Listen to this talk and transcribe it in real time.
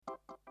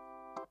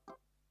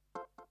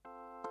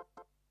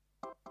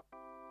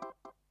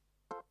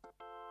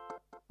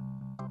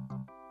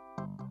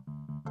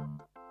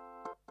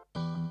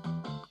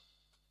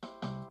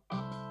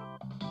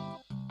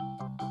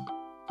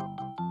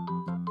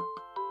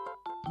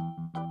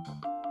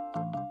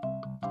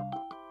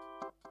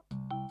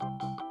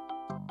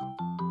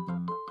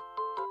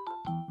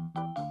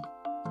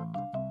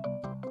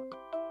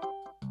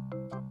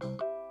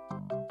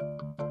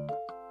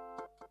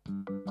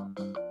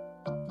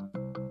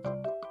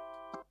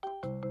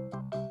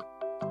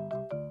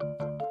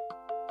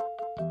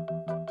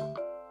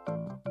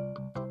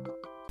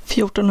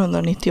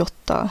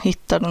1498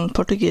 hittar den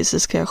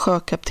portugisiska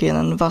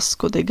sjökaptenen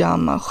Vasco de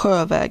Gama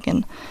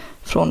sjövägen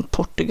från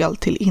Portugal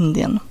till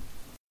Indien.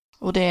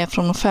 Och det är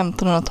från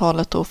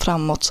 1500-talet och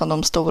framåt som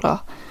de stora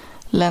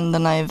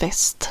länderna i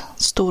väst,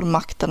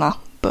 stormakterna,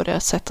 börjar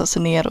sätta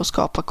sig ner och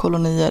skapa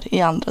kolonier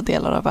i andra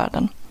delar av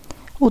världen.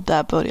 Och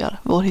där börjar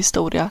vår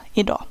historia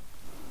idag.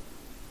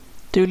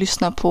 Du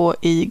lyssnar på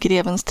I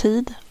grevens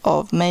tid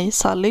av mig,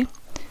 Sally.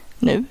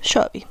 Nu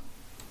kör vi!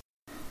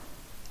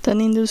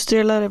 Den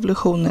industriella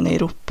revolutionen i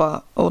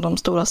Europa och de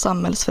stora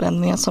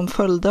samhällsförändringar som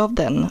följde av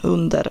den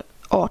under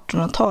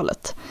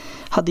 1800-talet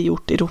hade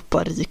gjort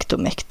Europa rikt och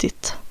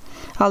mäktigt.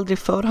 Aldrig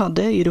förr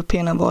hade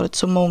européerna varit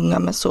så många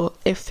med så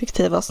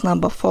effektiva,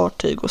 snabba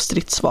fartyg och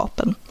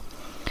stridsvapen.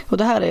 Och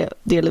det här är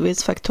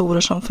delvis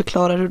faktorer som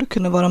förklarar hur det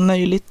kunde vara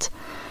möjligt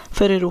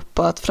för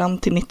Europa att fram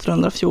till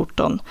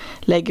 1914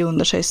 lägga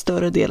under sig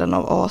större delen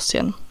av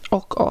Asien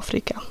och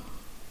Afrika.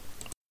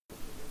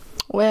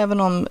 Och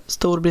även om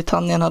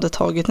Storbritannien hade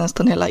tagit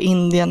nästan hela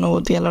Indien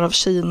och delar av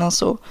Kina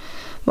så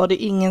var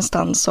det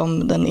ingenstans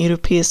som den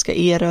europeiska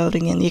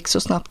erövringen gick så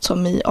snabbt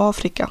som i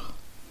Afrika.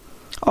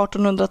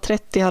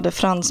 1830 hade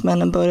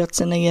fransmännen börjat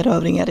sina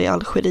erövringar i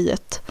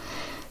Algeriet.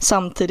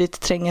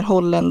 Samtidigt tränger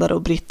holländare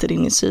och britter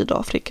in i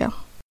Sydafrika.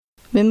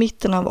 Vid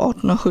mitten av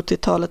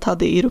 1870-talet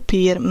hade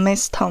europeer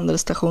mest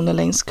handelsstationer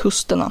längs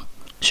kusterna.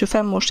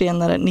 25 år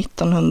senare,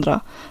 1900,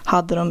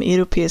 hade de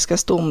europeiska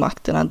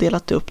stormakterna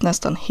delat upp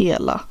nästan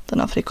hela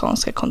den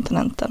afrikanska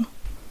kontinenten.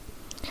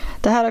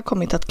 Det här har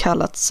kommit att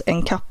kallas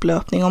en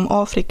kapplöpning om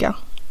Afrika.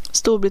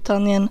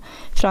 Storbritannien,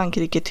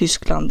 Frankrike,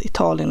 Tyskland,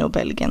 Italien och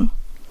Belgien.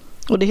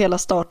 Och det hela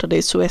startade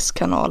i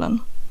Suezkanalen.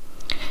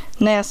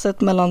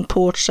 Näset mellan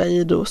Port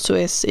Said och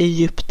Suez i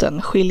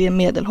Egypten skiljer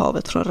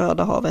Medelhavet från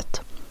Röda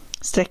havet.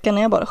 Sträckan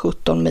är bara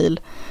 17 mil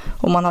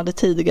och man hade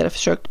tidigare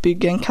försökt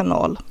bygga en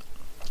kanal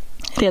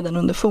redan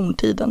under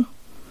forntiden.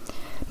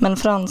 Men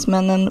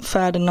fransmännen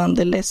Ferdinand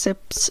de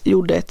Lesseps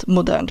gjorde ett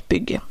modernt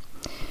bygge.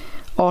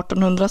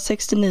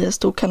 1869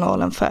 stod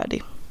kanalen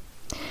färdig.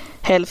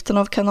 Hälften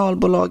av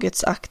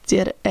kanalbolagets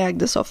aktier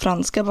ägdes av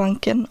franska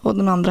banken och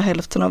den andra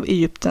hälften av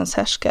Egyptens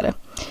härskare,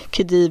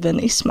 Khediven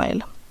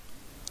Ismail.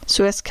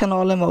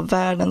 Suezkanalen var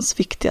världens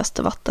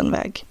viktigaste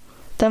vattenväg.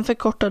 Den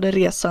förkortade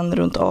resan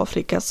runt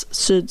Afrikas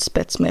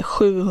sydspets med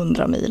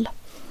 700 mil.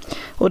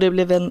 Och det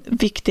blev en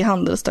viktig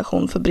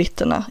handelsstation för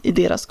britterna i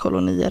deras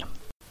kolonier.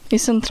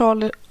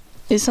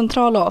 I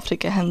centrala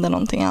Afrika hände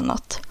någonting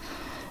annat.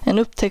 En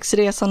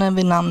upptäcktsresande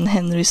vid namn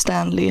Henry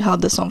Stanley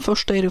hade som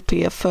första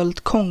europé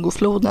följt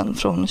Kongofloden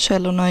från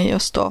källorna i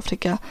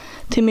Östafrika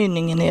till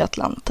mynningen i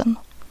Atlanten.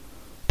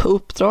 På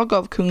uppdrag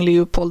av kung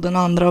Leopold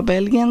II av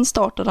Belgien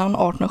startade han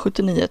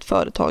 1879 ett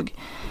företag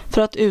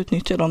för att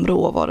utnyttja de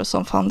råvaror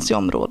som fanns i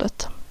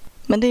området.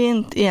 Men det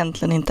är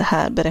egentligen inte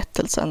här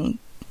berättelsen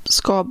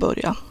ska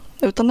börja,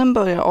 utan den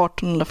börjar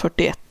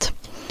 1841.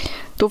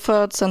 Då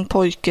föds en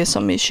pojke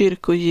som i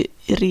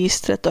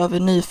kyrkoregistret över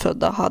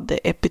nyfödda hade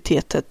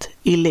epitetet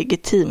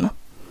illegitim.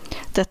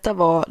 Detta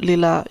var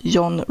lilla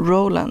John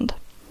Rowland.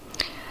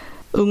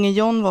 Unge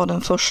John var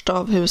den första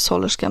av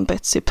hushållerskan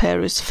Betsy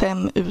Parrys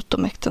 5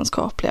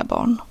 utomäktenskapliga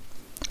barn.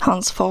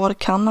 Hans far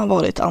kan ha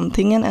varit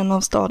antingen en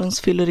av stadens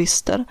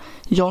fyllerister,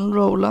 John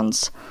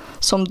Rowlands,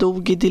 som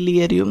dog i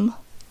delirium,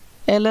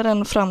 eller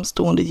en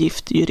framstående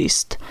gift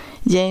jurist,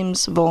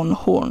 James von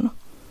Horn,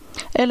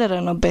 eller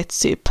en av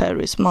Betsy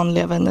Parrys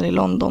manliga vänner i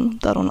London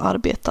där hon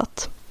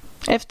arbetat.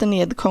 Efter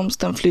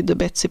nedkomsten flydde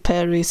Betsy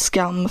Parry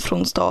skam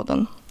från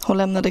staden. Hon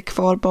lämnade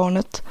kvar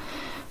barnet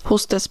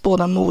hos dess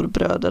båda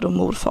morbröder och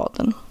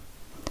morfadern.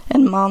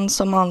 En man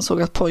som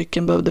ansåg att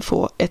pojken behövde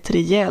få ett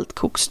rejält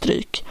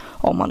kokstryk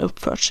om han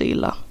uppfört sig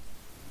illa.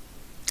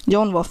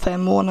 John var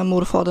 5 år när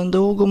morfadern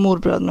dog och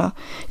morbröderna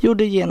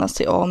gjorde genast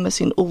sig av med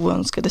sin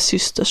oönskade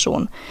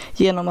systerson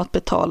genom att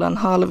betala en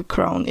halv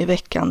crown i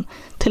veckan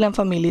till en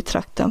familj i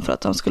trakten för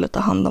att de skulle ta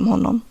hand om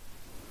honom.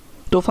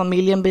 Då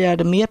familjen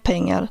begärde mer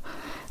pengar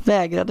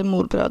vägrade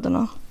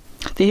morbröderna.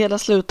 Det hela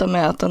slutade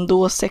med att den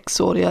då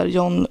 6-åriga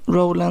John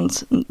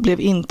Rowlands blev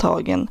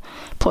intagen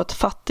på ett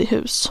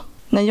fattighus.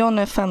 När John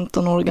är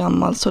 15 år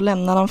gammal så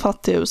lämnar han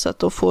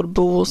fattighuset och får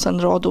bo hos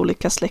en rad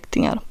olika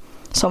släktingar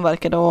som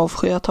verkade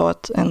avsky att ha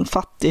en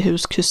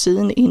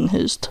fattighuskusin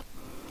inhyst.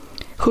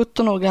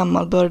 17 år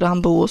gammal började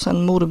han bo hos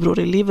en morbror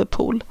i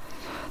Liverpool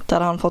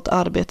där han fått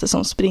arbete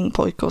som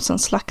springpojke hos en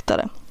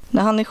slaktare.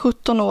 När han är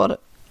 17 år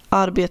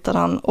arbetar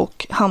han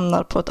och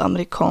hamnar på ett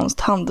amerikanskt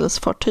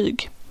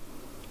handelsfartyg.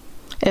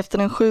 Efter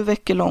en 7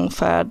 veckor lång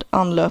färd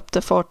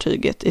anlöpte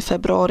fartyget i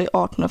februari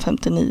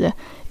 1859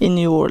 i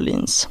New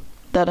Orleans,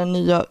 där den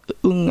nya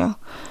unga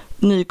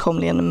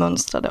nykomlingen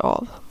mönstrade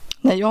av.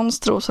 När John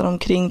stråsar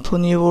omkring på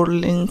New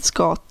Orleans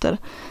gator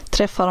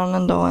träffar han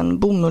en dag en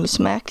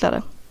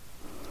bomullsmäklare.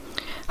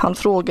 Han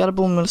frågar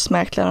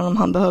bomullsmäklaren om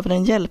han behöver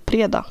en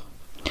hjälpreda.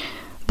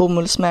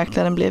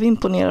 Bomullsmäklaren blev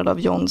imponerad av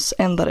Johns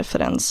enda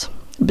referens,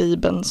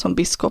 Bibeln som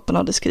biskopen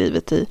hade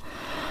skrivit i,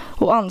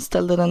 och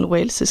anställde den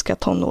walesiska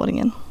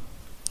tonåringen.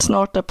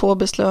 Snart därpå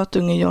beslöt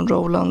unge John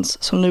Rowlands,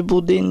 som nu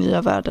bodde i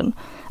nya världen,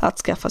 att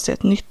skaffa sig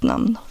ett nytt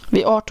namn.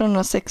 Vid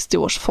 1860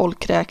 års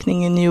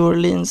folkräkning i New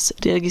Orleans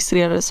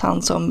registrerades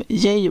han som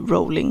J.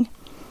 Rowling.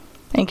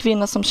 En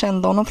kvinna som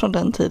kände honom från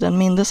den tiden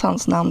mindes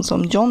hans namn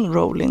som John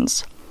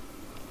Rowlands.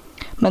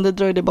 Men det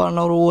dröjde bara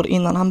några år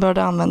innan han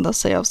började använda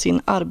sig av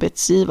sin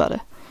arbetsgivare,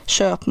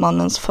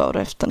 köpmannens för-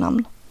 och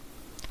efternamn.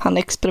 Han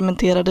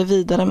experimenterade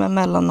vidare med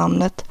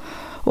mellannamnet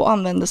och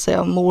använde sig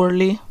av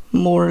Morley,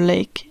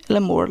 Morlake eller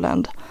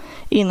Moreland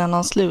innan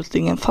han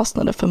slutligen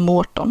fastnade för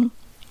Morton.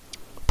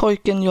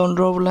 Pojken John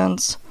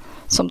Rowlands,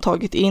 som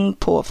tagit in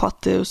på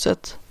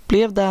fattighuset,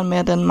 blev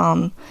därmed en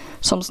man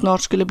som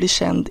snart skulle bli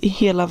känd i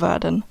hela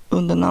världen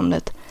under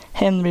namnet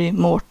Henry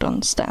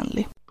Morton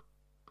Stanley.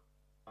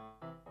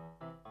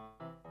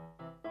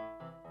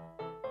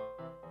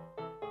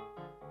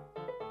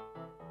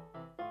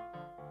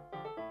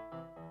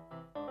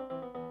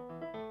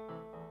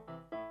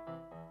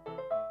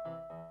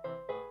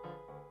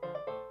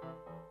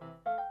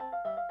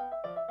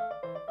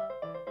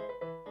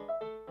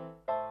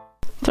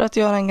 För att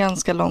göra en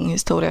ganska lång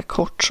historia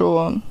kort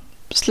så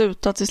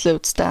slutade till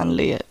slut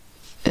Stanley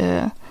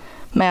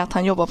med att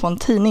han jobbar på en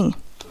tidning.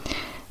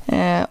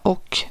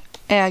 Och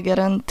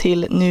ägaren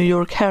till New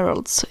York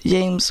Heralds,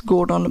 James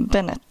Gordon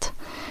Bennett,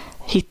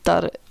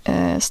 hittar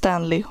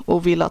Stanley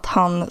och vill att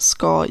han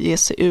ska ge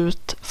sig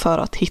ut för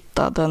att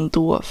hitta den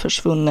då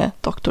försvunne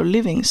Dr.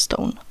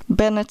 Livingstone.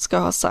 Bennett ska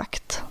ha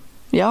sagt: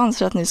 "Jag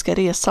anser att ni ska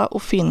resa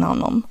och finna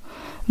honom.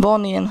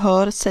 Vad ni än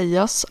hör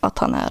sägas att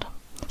han är.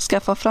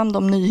 Skaffa fram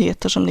de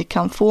nyheter som ni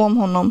kan få om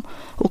honom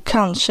och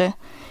kanske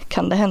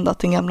kan det hända att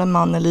den gamla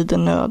mannen lider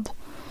nöd.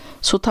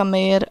 Så ta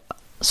med er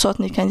så att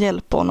ni kan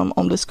hjälpa honom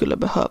om det skulle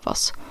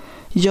behövas.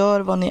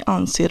 Gör vad ni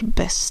anser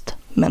bäst,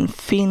 men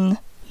finn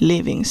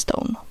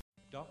Livingstone."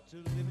 Dr.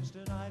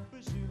 Livingstone, I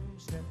presume,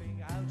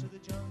 stepping out of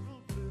the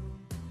jungle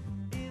gloom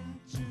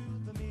into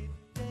the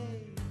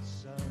midday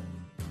sun.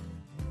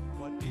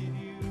 What did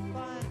you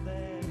find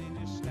there?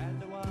 Did you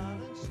stand a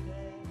while and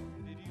stare?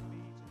 Did you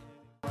meet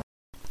him?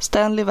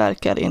 Stanley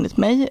verkar enligt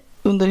mig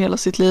under hela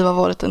sitt liv ha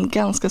varit en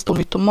ganska stor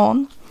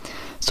mytoman.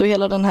 Så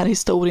hela den här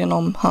historien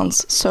om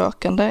hans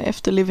sökande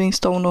efter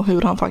Livingstone och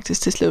hur han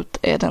faktiskt till slut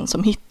är den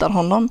som hittar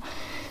honom,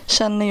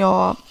 känner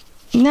jag,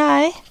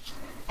 nej,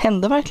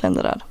 hände verkligen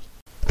det där?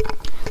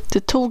 Det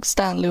tog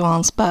Stanley och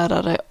hans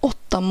bärare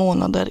 8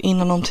 månader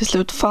innan de till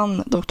slut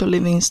fann Dr.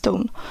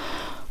 Livingstone.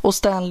 Och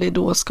Stanley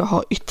då ska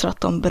ha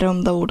yttrat de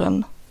berömda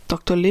orden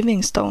 "Dr.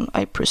 Livingstone,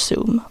 I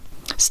presume".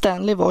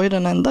 Stanley var ju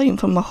den enda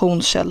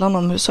informationskällan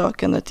om hur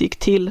sökandet gick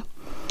till,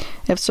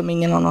 eftersom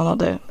ingen annan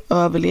hade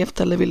överlevt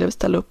eller ville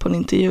ställa upp på en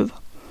intervju.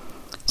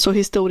 Så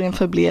historien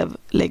förblev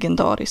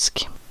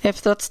legendarisk.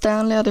 Efter att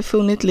Stanley hade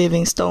funnit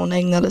Livingstone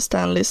ägnade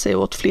Stanley sig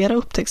åt flera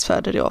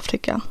upptäcktsfärder i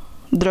Afrika.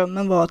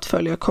 Drömmen var att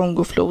följa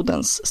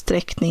Kongoflodens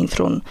sträckning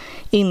från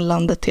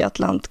inlandet till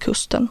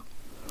Atlantkusten.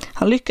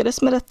 Han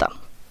lyckades med detta.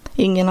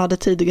 Ingen hade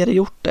tidigare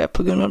gjort det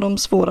på grund av de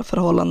svåra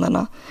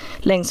förhållandena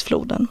längs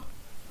floden.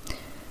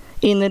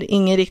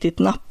 Ingen riktigt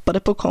nappade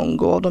på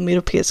Kongo av de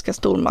europeiska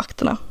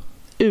stormakterna,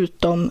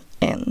 utom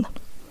en,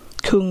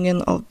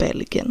 kungen av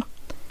Belgien,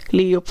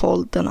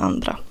 Leopold den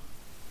andra.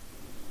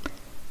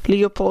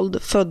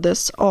 Leopold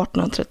föddes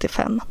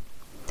 1835,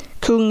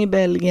 kung i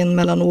Belgien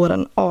mellan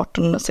åren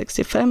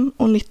 1865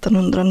 och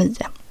 1909.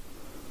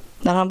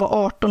 När han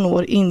var 18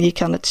 år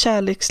ingick han ett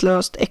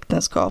kärlekslöst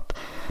äktenskap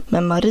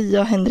med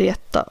Maria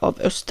Henrietta av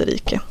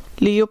Österrike.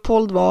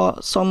 Leopold var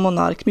som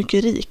monark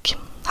mycket rik.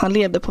 Han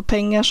levde på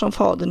pengar som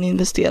fadern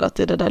investerat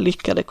i det där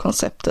lyckade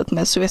konceptet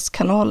med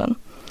Suezkanalen.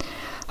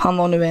 Han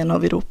var nu en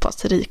av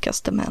Europas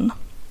rikaste män.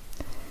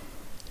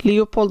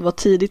 Leopold var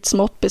tidigt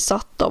smått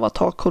besatt av att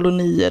ha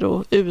kolonier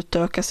och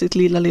utöka sitt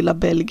lilla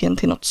Belgien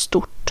till något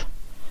stort.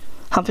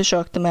 Han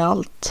försökte med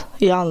allt,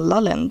 i alla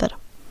länder.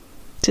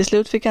 Till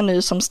slut fick han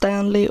nys om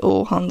Stanley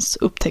och hans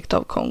upptäckt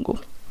av Kongo.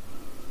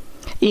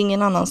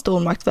 Ingen annan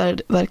stormakt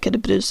verkade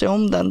bry sig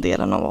om den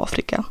delen av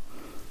Afrika.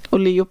 Och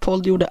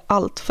Leopold gjorde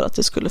allt för att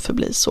det skulle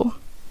förbli så.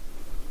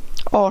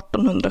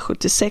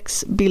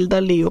 1876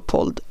 bildar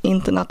Leopold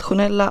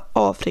Internationella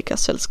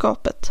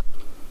Afrikasällskapet.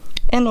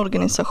 En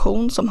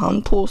organisation som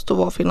han påstod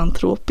var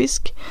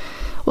filantropisk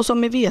och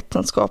som i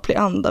vetenskaplig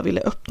anda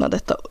ville öppna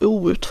detta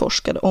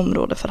outforskade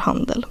område för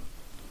handel.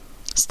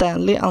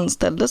 Stanley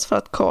anställdes för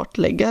att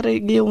kartlägga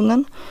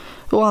regionen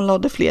och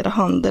anlade flera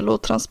handel-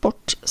 och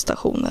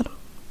transportstationer.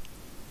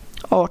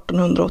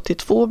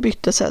 1882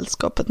 bytte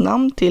sällskapet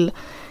namn till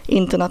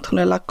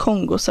Internationella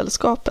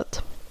Kongosällskapet.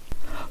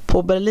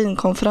 På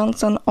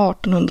Berlinkonferensen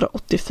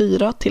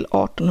 1884 till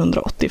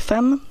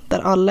 1885, där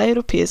alla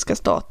europeiska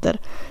stater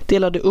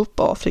delade upp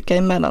Afrika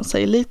emellan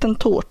sig i liten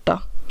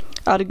tårta,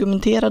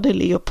 argumenterade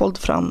Leopold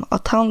fram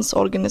att hans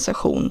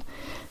organisation,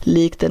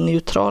 likt en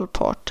neutral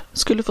part,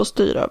 skulle få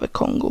styra över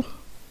Kongo.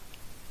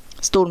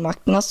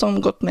 Stormakterna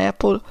som gått med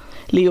på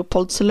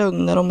Leopolds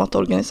lögner om att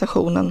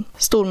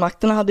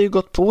Stormakterna hade ju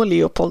gått på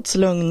Leopolds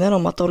lögner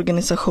om att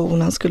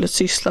organisationen skulle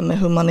syssla med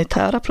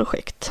humanitära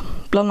projekt,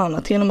 bland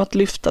annat genom att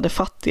lyfta det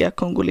fattiga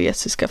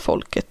kongolesiska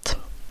folket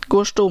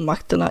går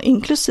stormakterna,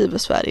 inklusive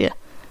Sverige,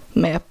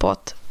 med på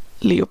att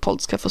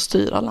Leopold ska få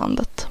styra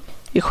landet.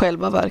 I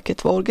själva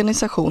verket var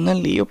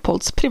organisationen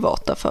Leopolds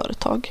privata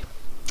företag.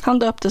 Han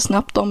döpte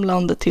snabbt om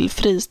landet till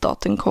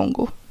Fristaten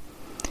Kongo.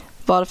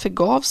 Varför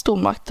gav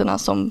stormakterna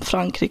som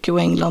Frankrike och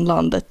England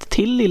landet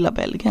till lilla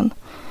Belgien?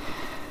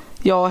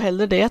 Ja,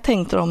 hellre det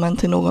tänkte de än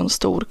till någon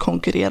stor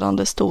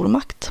konkurrerande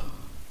stormakt.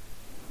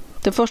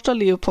 Det första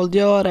Leopold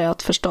gör är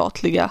att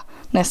förstatliga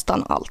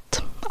nästan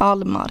allt.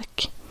 All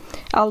mark.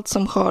 Allt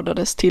som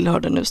skördades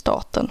tillhörde nu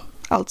staten,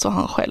 alltså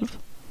han själv.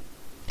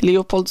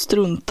 Leopold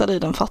struntade i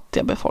den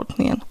fattiga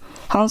befolkningen.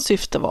 Hans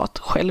syfte var att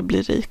själv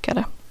bli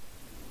rikare.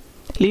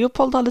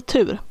 Leopold hade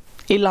tur.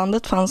 I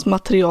landet fanns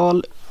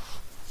material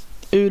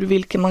ur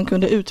vilken man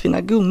kunde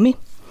utvinna gummi.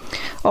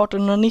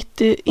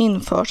 1890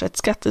 införs ett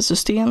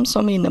skattesystem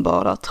som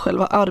innebar att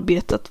själva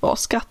arbetet var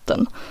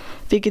skatten,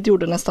 vilket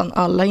gjorde nästan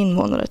alla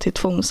invånare till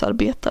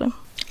tvångsarbetare.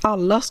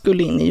 Alla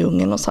skulle in i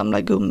djungeln och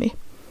samla gummi.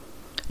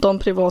 De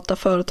privata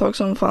företag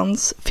som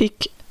fanns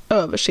fick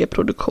överse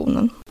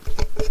produktionen.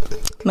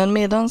 Men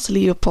medans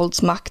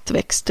Leopolds makt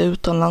växte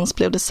utomlands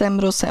blev det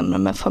sämre och sämre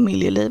med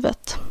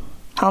familjelivet.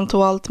 Han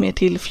tog allt mer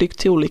tillflykt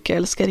till olika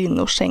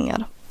älskarinnors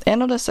sängar.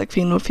 En av dessa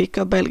kvinnor fick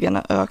av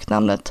belgarna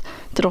öknamnet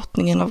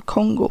Drottningen av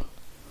Kongo.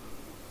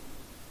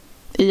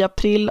 I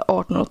april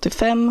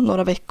 1885,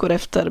 några veckor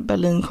efter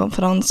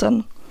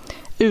Berlinkonferensen,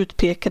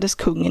 utpekades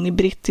kungen i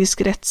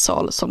brittisk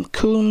rättssal som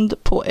kund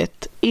på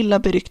ett illa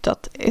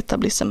beryktat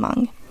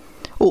etablissemang.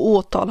 Och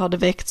åtal hade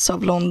väckts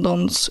av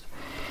Londons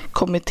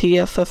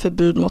kommitté för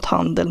förbud mot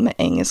handel med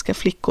engelska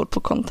flickor på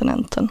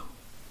kontinenten.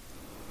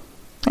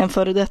 En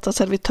före detta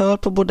servitör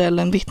på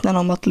bordellen vittnar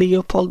om att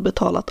Leopold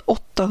betalat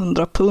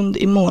 800 pund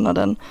i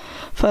månaden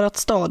för att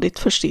stadigt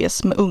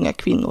förses med unga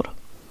kvinnor,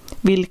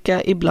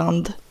 vilka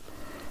ibland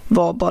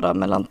var bara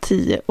mellan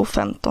 10 och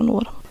 15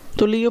 år.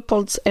 Då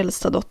Leopolds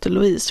äldsta dotter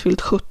Louise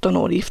fyllt 17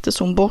 år giftes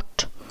hon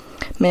bort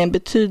med en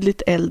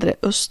betydligt äldre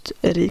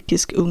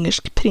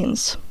österrikisk-ungersk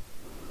prins.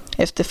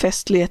 Efter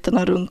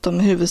festligheterna runt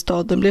om i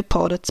huvudstaden blev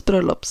parets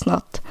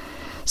bröllopsnatt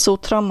så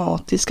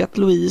traumatisk att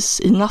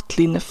Louise i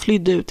nattlinne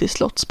flydde ut i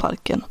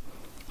slottsparken.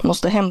 Hon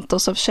måste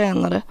hämtas av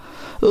tjänare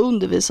och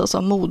undervisas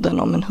av modern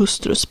om en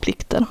hustrus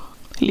plikter.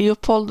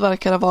 Leopold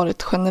verkar ha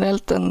varit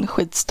generellt en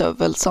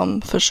skitstövel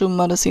som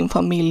försummade sin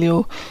familj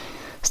och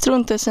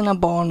struntade i sina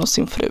barn och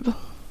sin fru.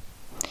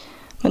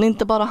 Men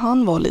inte bara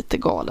han var lite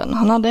galen,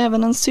 han hade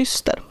även en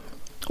syster.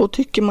 Och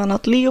tycker man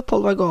att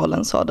Leopold var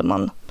galen så hade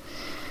man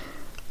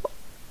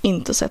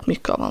inte sett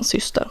mycket av hans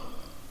syster.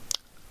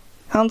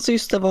 Hans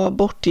syster var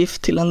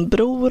bortgift till en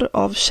bror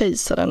av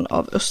kejsaren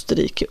av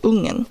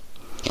Österrike-Ungern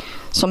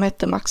som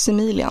hette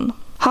Maximilian.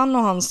 Han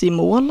och hans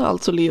gemål,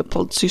 alltså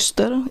Leopolds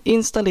syster,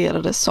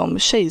 installerades som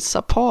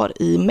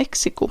kejsarpar i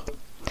Mexiko,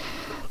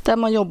 där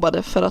man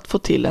jobbade för att få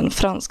till en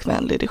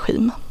franskvänlig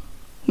regim.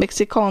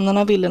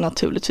 Mexikanerna ville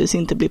naturligtvis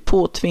inte bli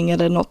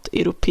påtvingade något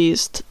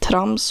europeiskt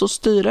trams och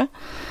styre,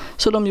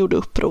 så de gjorde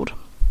uppror.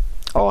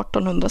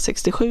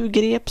 1867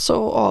 greps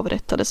och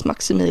avrättades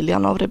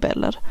Maximilian av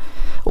rebeller.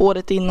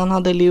 Året innan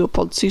hade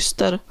Leopolds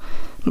syster,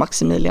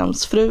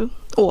 Maximilians fru,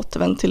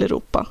 återvänt till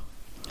Europa.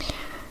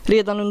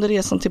 Redan under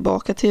resan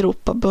tillbaka till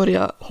Europa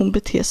började hon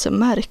bete sig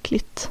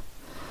märkligt.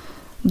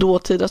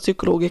 Dåtida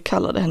psykologer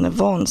kallade henne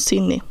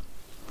vansinnig.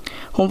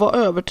 Hon var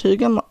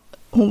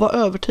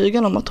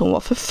övertygad om att hon var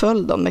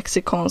förföljd av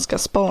mexikanska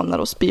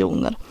spanare och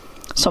spioner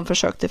som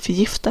försökte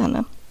förgifta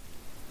henne.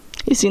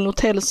 I sin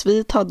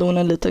hotellsvit hade hon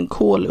en liten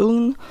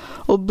kolugn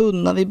och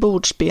bundna vid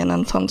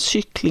bordsbenen fanns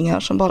kycklingar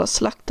som bara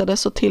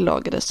slaktades och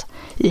tillagades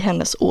i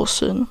hennes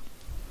åsyn.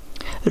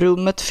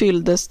 Rummet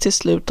fylldes till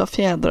slut av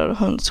fjädrar och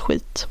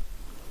hönsskit.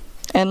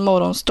 En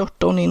morgon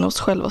störtade hon in hos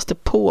självaste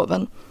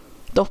påven,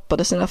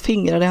 doppade sina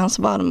fingrar i hans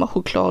varma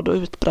choklad och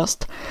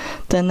utbrast: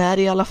 "Den är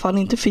i alla fall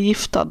inte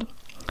förgiftad.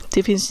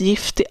 Det finns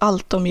gift i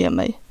allt de ger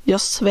mig.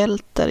 Jag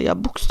svälter, jag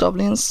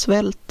bokstavligen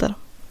svälter."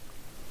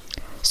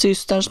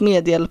 Systerns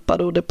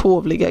medhjälpare och det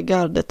påvliga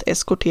gardet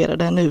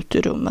eskorterade henne ut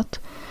ur rummet.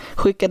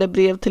 Skickade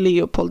brev till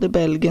Leopold i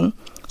Belgien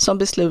som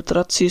beslutade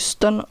att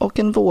systern och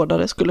en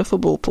vårdare skulle få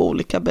bo på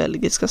olika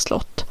belgiska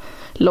slott,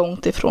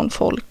 långt ifrån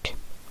folk.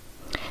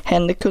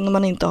 Henne kunde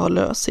man inte ha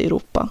lös i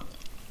Europa.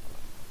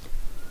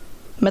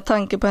 Med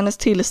tanke på hennes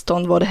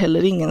tillstånd var det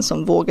heller ingen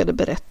som vågade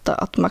berätta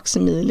att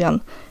Maximilian,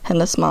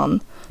 hennes man,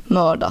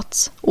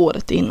 mördats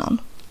året innan.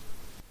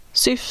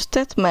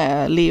 Syftet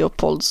med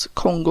Leopolds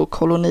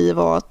Kongo-koloni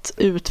var att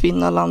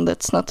utvinna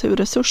landets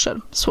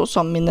naturresurser,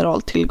 såsom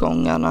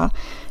mineraltillgångarna,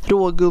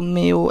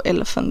 rågummi och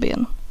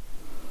elfenben.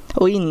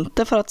 Och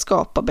inte för att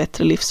skapa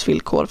bättre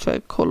livsvillkor för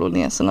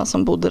koloneserna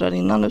som bodde där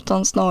innan,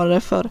 utan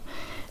snarare för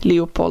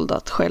Leopold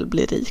att själv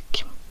bli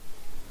rik.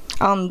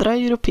 Andra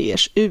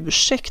europeers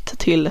ursäkt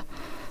till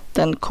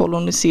den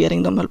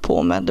kolonisering de höll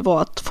på med, det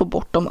var att få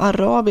bort de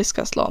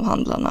arabiska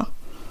slavhandlarna.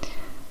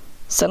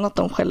 Sen att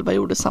de själva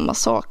gjorde samma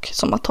sak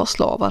som att ta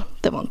slavar,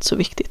 det var inte så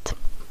viktigt.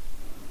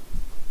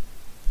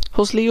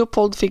 Hos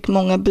Leopold fick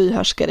många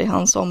byhärskare i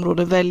hans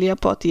område välja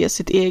på att ge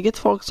sitt eget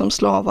folk som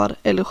slavar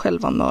eller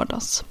själva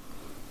mördas.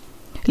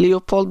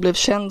 Leopold blev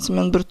känd som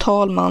en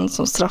brutal man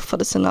som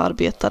straffade sina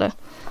arbetare,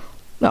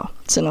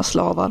 sina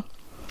slavar,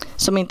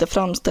 som inte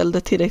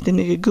framställde tillräckligt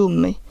mycket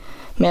gummi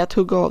med att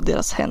hugga av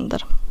deras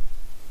händer.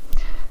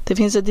 Det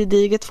finns ett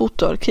gediget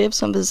fotoarkiv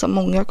som visar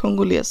många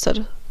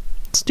kongoleser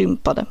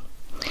stympade.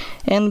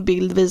 En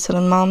bild visar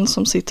en man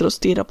som sitter och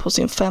stirrar på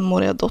sin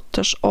 5-åriga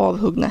dotters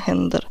avhuggna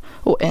händer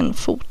och en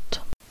fot.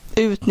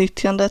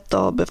 Utnyttjandet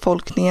av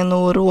befolkningen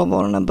och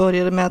råvarorna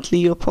började med att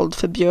Leopold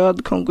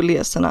förbjöd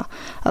kongoleserna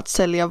att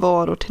sälja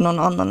varor till någon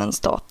annan än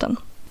staten.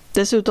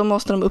 Dessutom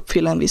måste de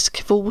uppfylla en viss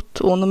kvot,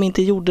 och om de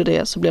inte gjorde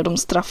det så blev de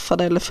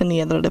straffade eller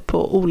förnedrade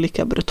på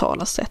olika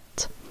brutala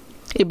sätt.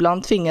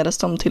 Ibland tvingades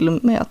de till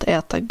och med att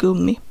äta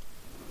gummi.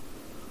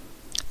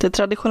 Det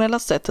traditionella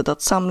sättet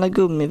att samla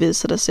gummi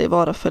visade sig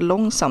vara för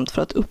långsamt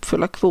för att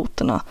uppfylla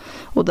kvoterna,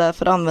 och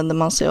därför använde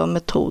man sig av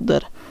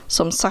metoder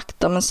som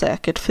sakta men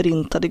säkert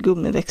förintade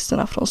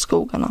gummiväxterna från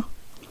skogarna.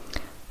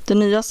 De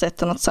nya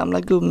sätten att samla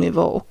gummi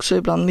var också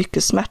ibland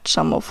mycket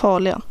smärtsamma och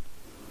farliga.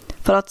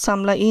 För att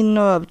samla in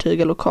och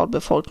övertyga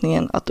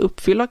lokalbefolkningen att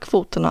uppfylla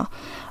kvoterna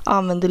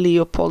använde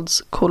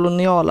Leopolds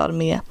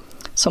kolonialarmé,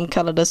 som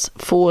kallades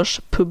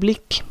Force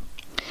Publique.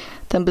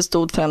 Den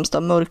bestod främst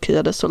av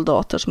mörkhyade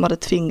soldater som hade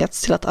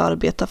tvingats till att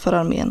arbeta för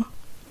armén.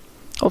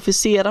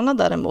 Officerarna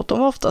däremot, de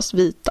var oftast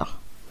vita.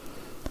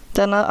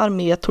 Denna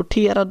armé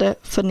torterade,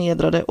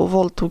 förnedrade och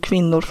våldtog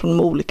kvinnor från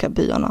de olika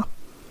byarna.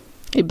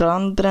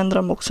 Ibland brände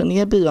de också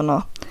ner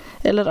byarna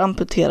eller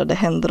amputerade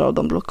händer av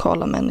de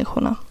lokala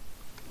människorna.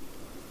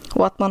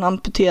 Och att man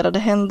amputerade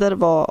händer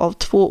var av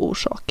 2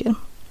 orsaker.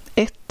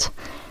 1.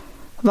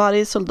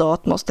 Varje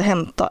soldat måste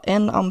hämta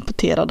en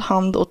amputerad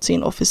hand åt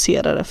sin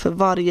officerare för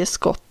varje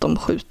skott de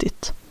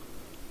skjutit.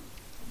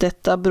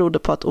 Detta berodde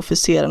på att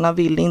officerarna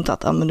ville inte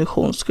att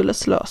ammunition skulle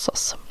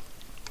slösas.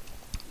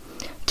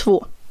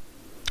 2.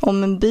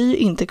 Om en by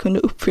inte kunde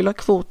uppfylla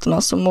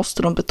kvoterna så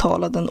måste de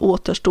betala den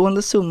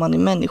återstående summan i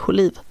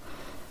människoliv.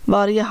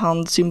 Varje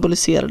hand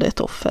symboliserade ett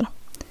offer.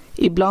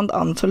 Ibland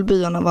anföll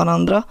byarna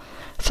varandra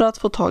för att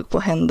få tag på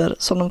händer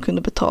som de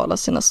kunde betala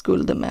sina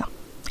skulder med.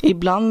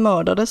 Ibland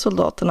mördade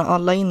soldaterna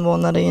alla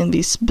invånare i en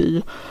viss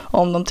by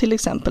om de till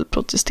exempel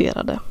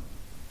protesterade.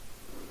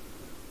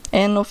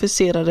 En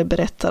officerare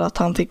berättar att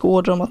han fick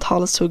order om att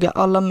halshugga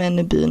alla män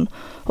i byn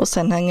och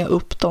sen hänga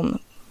upp dem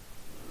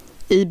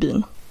i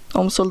byn.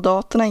 Om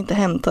soldaterna inte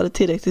hämtade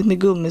tillräckligt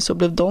med gummi så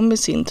blev de i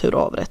sin tur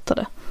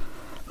avrättade.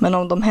 Men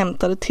om de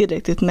hämtade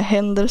tillräckligt med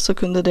händer så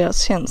kunde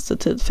deras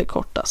tjänstetid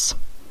förkortas.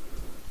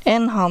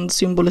 En hand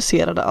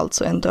symboliserade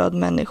alltså en död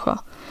människa,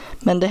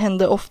 men det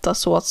hände ofta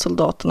så att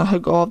soldaterna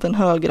högg av den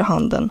högra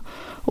handen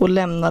och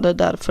lämnade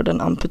därför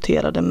den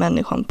amputerade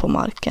människan på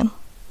marken.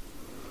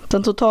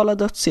 Den totala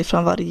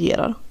dödssiffran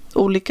varierar.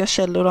 Olika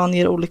källor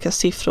anger olika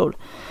siffror,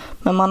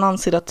 men man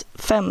anser att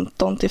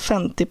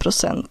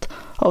 15-50%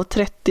 av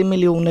 30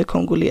 miljoner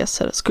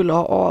kongoleser skulle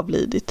ha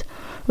avlidit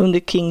under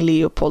King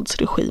Leopolds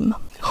regim.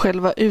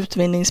 Själva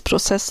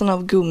utvinningsprocessen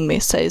av gummi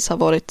sägs ha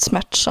varit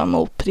smärtsam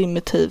och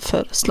primitiv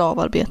för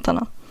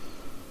slavarbetarna.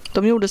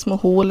 De gjorde små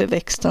hål i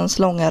växtens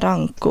långa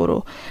rankor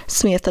och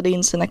smetade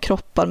in sina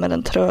kroppar med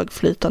den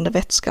trögflytande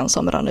vätskan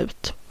som rann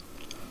ut.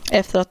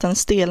 Efter att den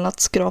stelnat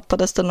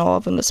skrapades den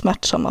av under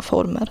smärtsamma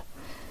former.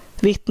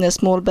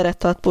 Vittnesmål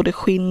berättar att både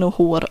skinn och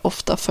hår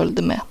ofta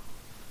följde med.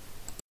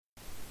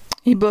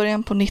 I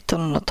början på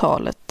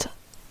 1900-talet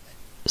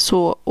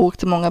så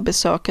åkte många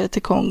besökare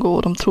till Kongo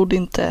och de trodde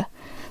inte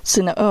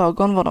sina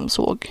ögon vad de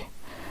såg.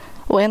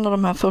 Och en av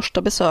de här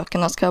första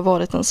besökarna ska ha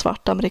varit en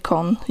svart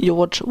amerikan,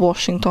 George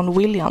Washington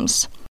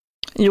Williams.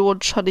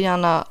 George hade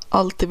gärna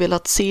alltid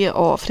velat se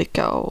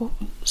Afrika och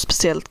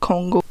speciellt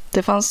Kongo.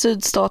 Det fanns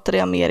sydstater i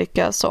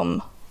Amerika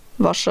som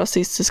vars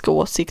rasistiska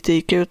åsikter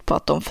gick ut på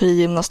att de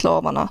frigivna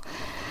slavarna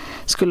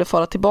skulle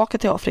fara tillbaka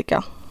till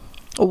Afrika.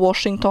 Och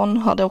Washington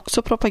hade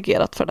också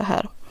propagerat för det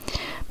här.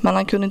 Men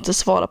han kunde inte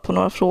svara på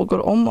några frågor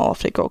om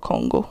Afrika och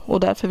Kongo och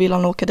därför ville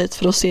han åka dit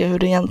för att se hur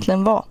det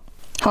egentligen var.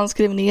 Han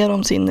skrev ner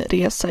om sin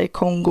resa i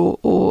Kongo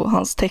och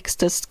hans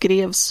texter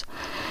skrevs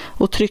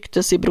och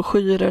trycktes i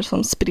broschyrer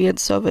som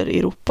spreds över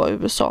Europa och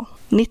USA.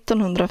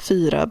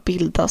 1904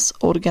 bildas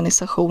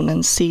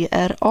organisationen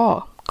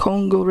CRA,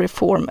 Congo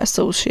Reform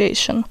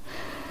Association,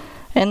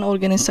 en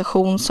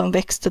organisation som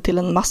växte till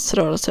en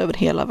massrörelse över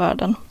hela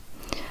världen.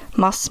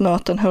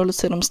 Massmöten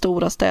hölls i de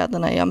stora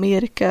städerna i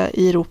Amerika,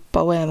 i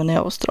Europa och även i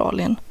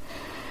Australien.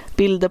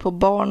 Bilder på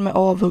barn med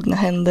avhuggna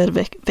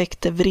händer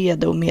väckte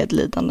vrede och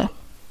medlidande.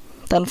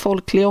 Den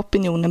folkliga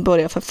opinionen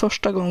börjar för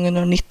första gången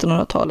under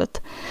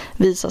 1900-talet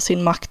visa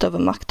sin makt över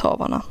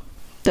makthavarna.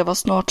 Det var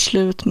snart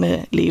slut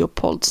med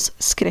Leopolds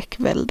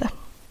skräckvälde.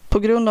 På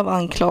grund av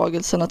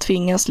anklagelserna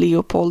tvingas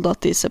Leopold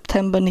att i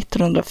september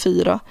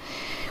 1904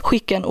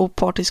 skicka en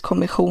opartisk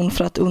kommission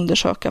för att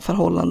undersöka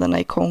förhållandena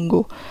i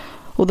Kongo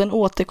och den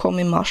återkom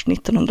i mars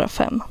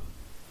 1905.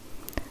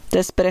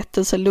 Dess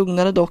berättelse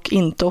lugnade dock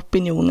inte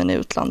opinionen i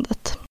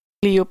utlandet.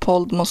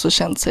 Leopold måste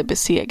känt sig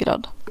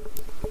besegrad.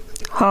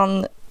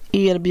 Han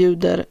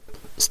erbjuder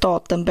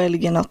staten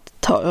Belgien att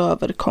ta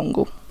över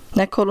Kongo.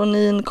 När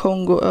kolonin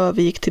Kongo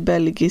övergick till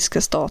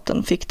belgiska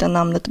staten fick den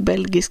namnet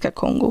Belgiska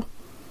Kongo.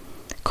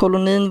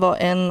 Kolonin var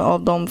en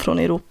av de från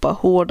Europa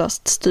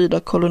hårdast styrda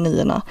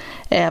kolonierna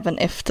även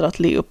efter att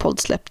Leopold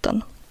släppte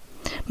den.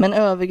 Men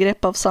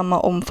övergrepp av samma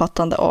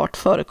omfattande art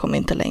förekom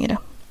inte längre.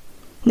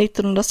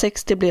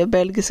 1960 blev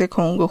Belgiska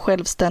Kongo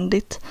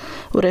självständigt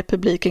och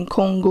republiken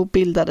Kongo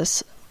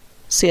bildades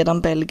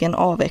sedan Belgien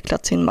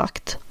avvecklat sin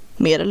makt,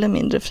 mer eller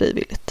mindre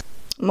frivilligt.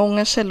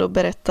 Många källor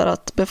berättar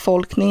att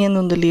befolkningen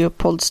under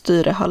Leopolds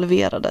styre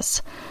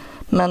halverades,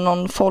 men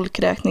någon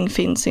folkräkning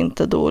finns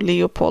inte då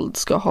Leopold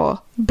ska ha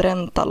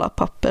bränt alla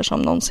papper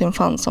som någonsin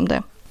fanns om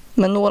det.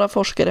 Men några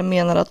forskare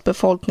menar att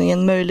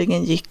befolkningen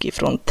möjligen gick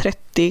ifrån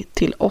 30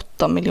 till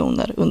 8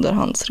 miljoner under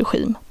hans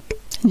regim.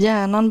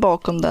 Hjärnan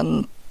bakom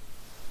den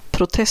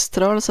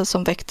proteströrelse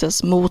som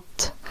väcktes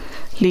mot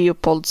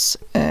Leopolds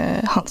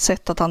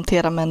sätt att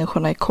hantera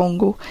människorna i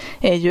Kongo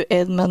är ju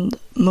Edmund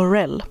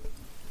Morell.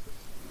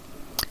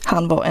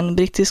 Han var en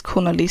brittisk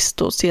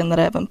journalist och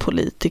senare även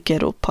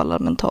politiker och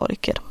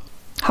parlamentariker.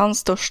 Hans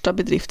största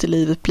bedrift i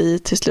livet blir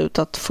till slut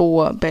att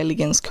få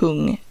Belgiens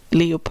kung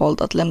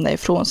Leopold att lämna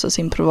ifrån sig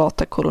sin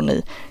privata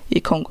koloni i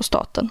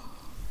Kongostaten.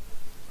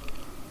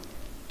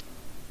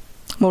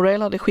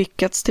 Morell hade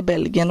skickats till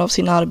Belgien av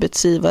sin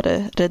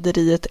arbetsgivare,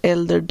 rederiet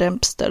Elder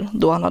Dempster,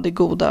 då han hade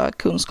goda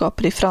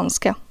kunskaper i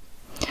franska.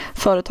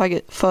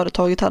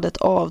 Företaget hade ett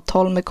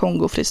avtal med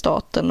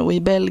Kongofristaten och i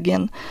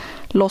Belgien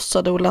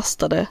lossade och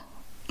lastade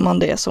man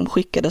det som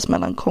skickades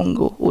mellan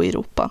Kongo och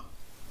Europa.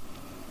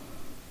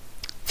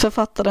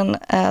 Författaren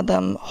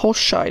Adam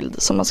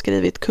Hochschild, som har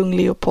skrivit Kung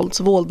Leopolds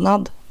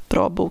vålnad,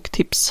 bra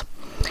boktips.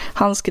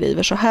 Han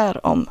skriver så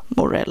här om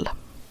Morell.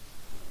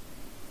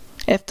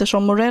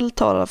 Eftersom Morell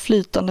talar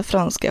flytande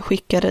franska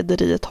skickar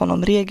rederiet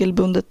honom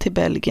regelbundet till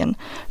Belgien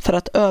för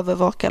att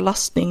övervaka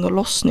lastning och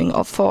lossning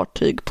av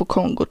fartyg på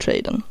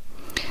Kongotraden.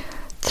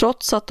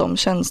 Trots att de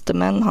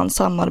tjänstemän han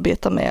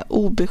samarbetar med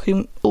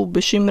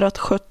obekymrat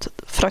skött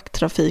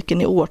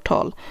frakttrafiken i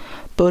årtal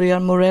börjar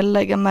Morell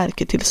lägga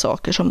märke till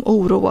saker som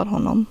oroar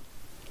honom.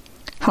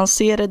 Han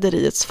ser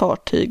rederiets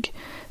fartyg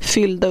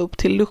fyllda upp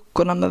till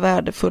luckorna med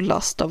värdefull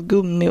last av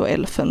gummi och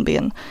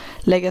elfenben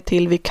lägga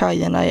till vid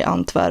kajerna i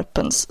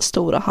Antwerpens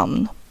stora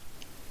hamn.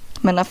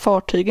 Men när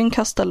fartygen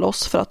kastar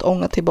loss för att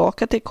ånga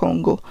tillbaka till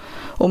Kongo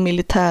och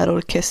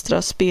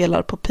militärorkestrar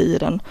spelar på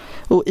piren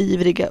och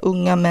ivriga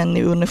unga män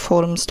i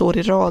uniform står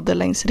i rader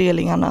längs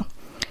relingarna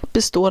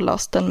består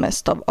lasten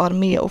mest av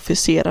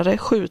arméofficerare,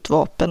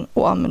 skjutvapen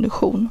och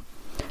ammunition.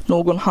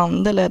 Någon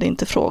handel är det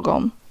inte fråga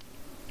om.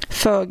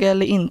 Föga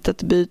eller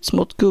intet byts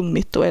mot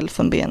gummit och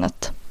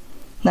elfenbenet.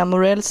 När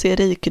Morell ser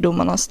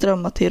rikedomarna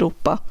strömma till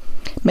Europa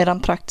medan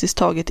praktiskt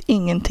taget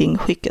ingenting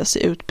skickas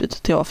i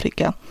utbyte till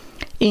Afrika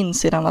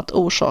inser han att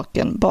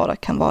orsaken bara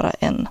kan vara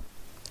en: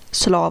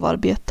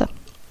 slavarbete.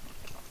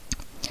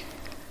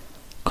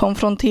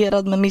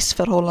 Konfronterad med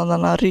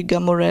missförhållandena ryggar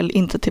Morell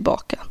inte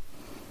tillbaka.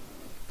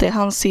 Det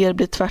han ser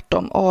blir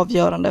tvärtom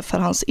avgörande för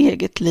hans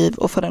eget liv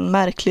och för en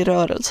märklig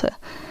rörelse.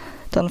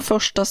 Den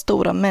första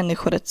stora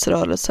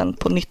människorättsrörelsen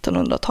på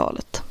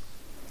 1900-talet.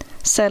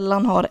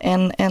 Sällan har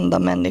en enda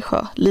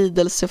människa,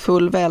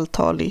 lidelsefull,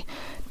 vältalig,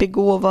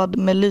 begåvad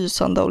med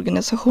lysande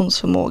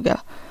organisationsförmåga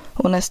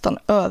och nästan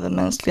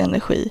övermänsklig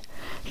energi,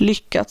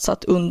 lyckats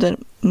att under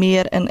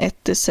mer än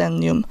ett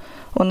decennium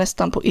och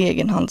nästan på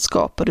egen hand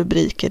skapa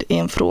rubriker i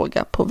en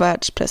fråga på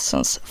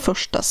världspressens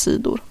första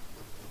sidor.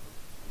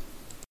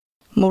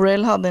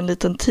 Morell hade en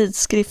liten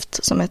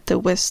tidskrift som hette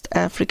West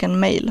African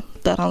Mail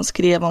där han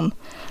skrev om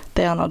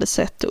det han hade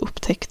sett och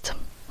upptäckt.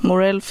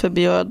 Morell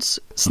förbjöds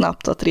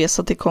snabbt att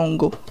resa till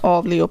Kongo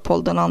av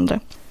Leopold II.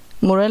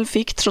 Morell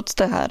fick trots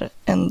det här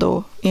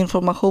ändå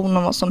information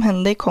om vad som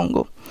hände i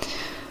Kongo.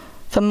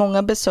 För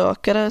många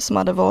besökare som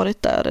hade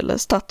varit där, eller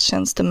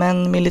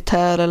statstjänstemän,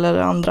 militär eller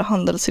andra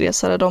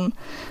handelsresare,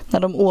 när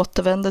de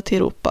återvände till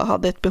Europa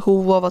hade ett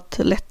behov av att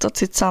lätta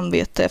sitt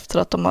samvete efter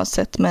att de har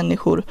sett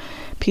människor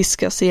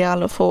piskas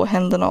ihjäl och få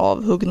händerna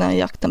avhuggna i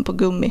jakten på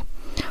gummi.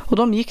 Och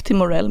de gick till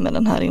Morell med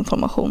den här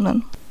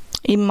informationen.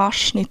 I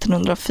mars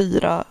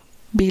 1904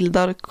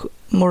 bildar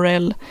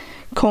Morell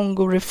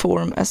Congo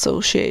Reform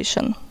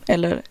Association,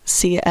 eller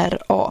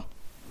CRA.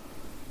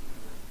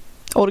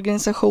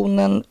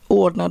 Organisationen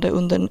ordnade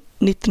under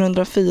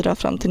 1904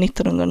 fram till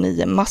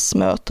 1909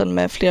 massmöten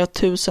med flera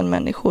tusen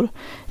människor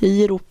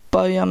i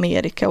Europa, i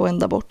Amerika och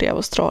ända bort i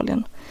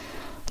Australien.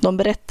 De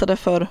berättade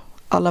för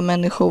alla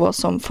människor vad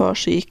som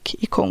försiggick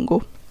i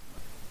Kongo.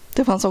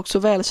 Det fanns också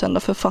välkända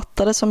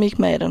författare som gick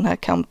med i den här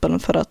kampen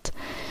för att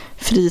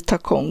frita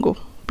Kongo.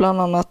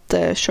 Bland annat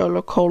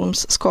Sherlock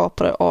Holmes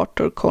skapare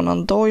Arthur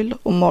Conan Doyle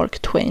och Mark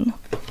Twain.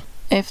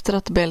 Efter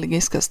att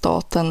belgiska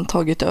staten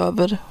tagit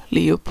över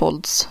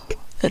Leopolds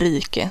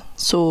rike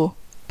så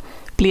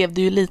blev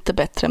det ju lite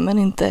bättre men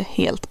inte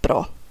helt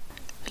bra.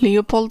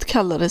 Leopold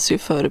kallades ju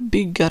för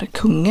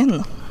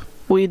byggarkungen.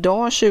 Och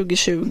idag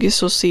 2020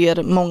 så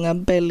ser många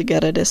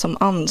belgare det som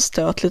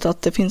anstötligt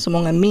att det finns så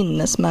många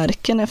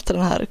minnesmärken efter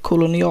den här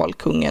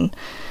kolonialkungen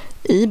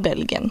i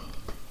Belgien.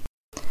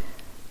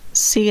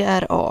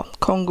 CRA,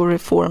 Congo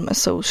Reform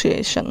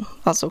Association,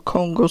 alltså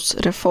Kongos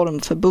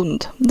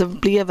reformförbund. Det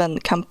blev en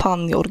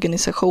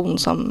kampanjorganisation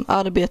som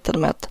arbetade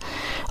med att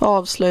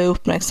avslöja och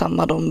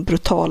uppmärksamma de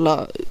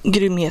brutala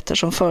grymheter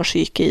som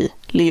försiggick i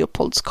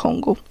Leopolds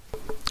Kongo.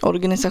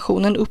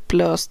 Organisationen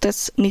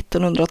upplöstes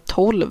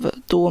 1912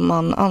 då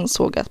man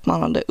ansåg att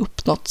man hade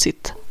uppnått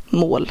sitt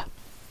mål.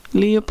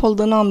 Leopold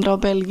II av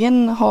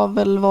Belgien har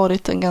väl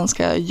varit en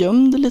ganska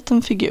gömd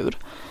liten figur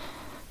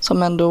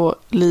som ändå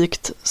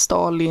likt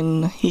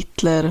Stalin,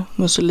 Hitler,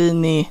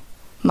 Mussolini,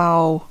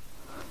 Mao,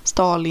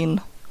 Stalin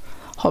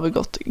har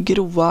begått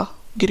grova,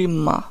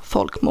 grymma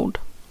folkmord.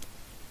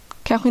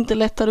 Kanske inte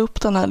lättar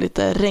upp den här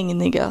lite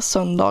regniga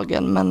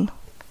söndagen, men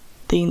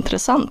det är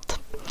intressant.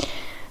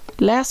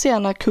 Läs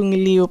gärna Kung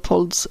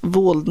Leopolds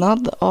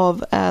vålnad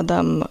av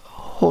Adam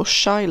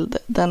Hochschild.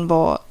 Den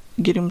var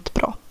grymt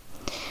bra.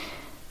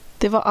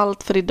 Det var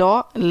allt för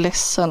idag.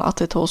 Ledsen att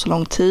det tog så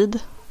lång tid.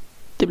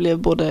 Det blev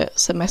både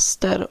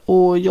semester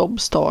och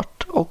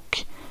jobbstart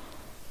och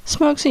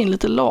smögs in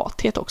lite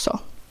lathet också.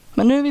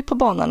 Men nu är vi på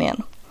banan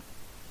igen.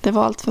 Det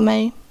var allt för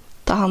mig.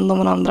 Ta hand om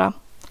varandra.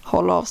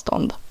 Håll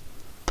avstånd.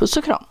 Puss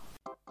och kram.